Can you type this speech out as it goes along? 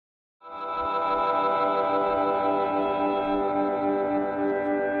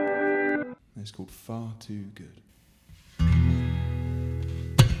and it's called Far Too Good.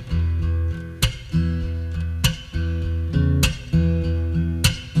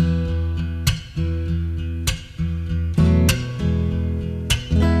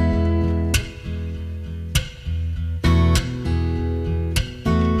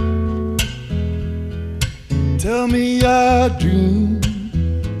 Tell me your dream,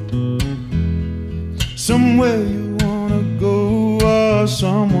 somewhere you wanna go or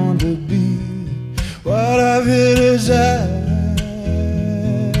someone to be. What of your desire,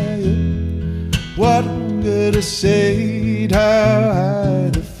 what hunger to sate, how high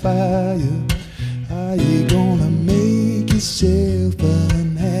the fire. Are you gonna make yourself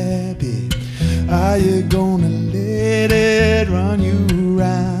unhappy? Are you gonna let it run you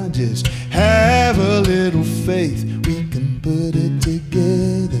around? Just have a little faith, we can put it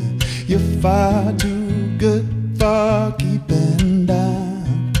together. You're far too good for keeping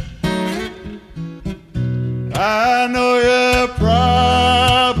down. I know your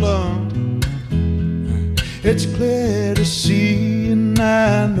problem, it's clear to see, and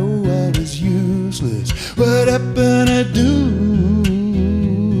I know what is useless. What happened to do?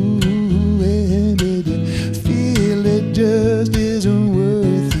 And did you feel it just isn't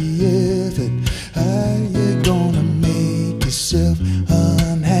worth the effort? Are you gonna make yourself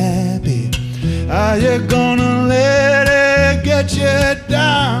unhappy? Are you gonna let it get you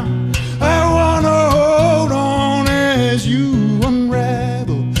down? I wanna hold on as you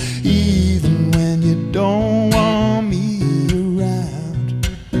unravel, even when you don't want me around.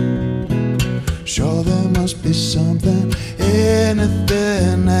 Sure, there must be something,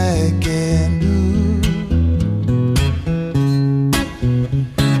 anything I can do.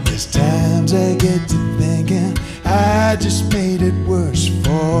 There's times I get to thinking I just made it worse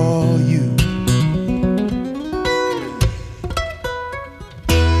for you.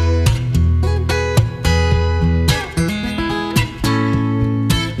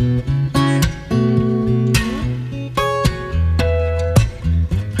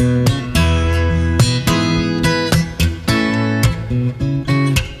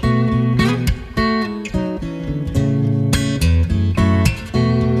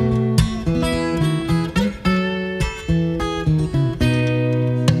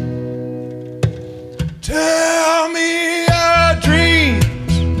 Tell me your dreams.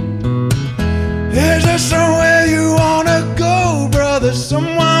 Is there somewhere you wanna go, brother?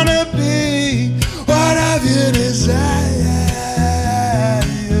 Someone to be? What have you desire?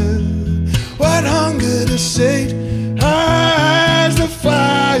 What hunger to sate? Eyes the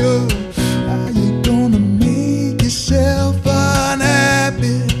fire. Are you gonna make yourself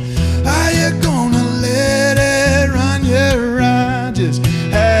unhappy? Are you gonna let it run you around? Just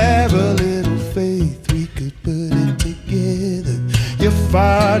have a little faith, we could put it together. You're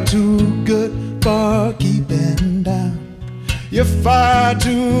far too good for keeping down. You're far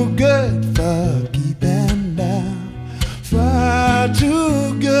too good for keeping down. Far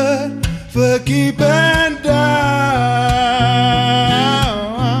too good for keeping down.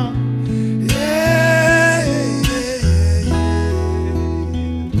 Yeah, yeah, yeah,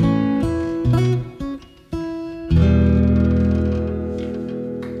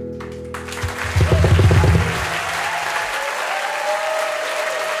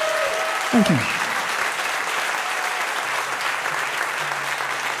 Thank you.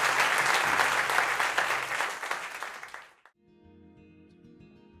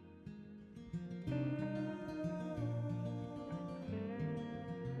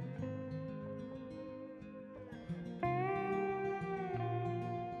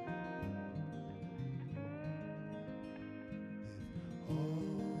 all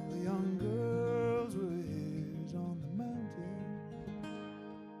the young girls were his on the mountain.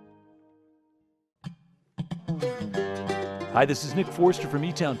 Hi, this is Nick Forster from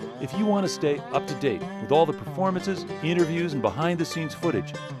eTown. If you want to stay up to date with all the performances, interviews, and behind-the-scenes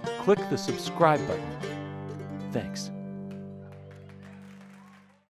footage, click the subscribe button. Thanks.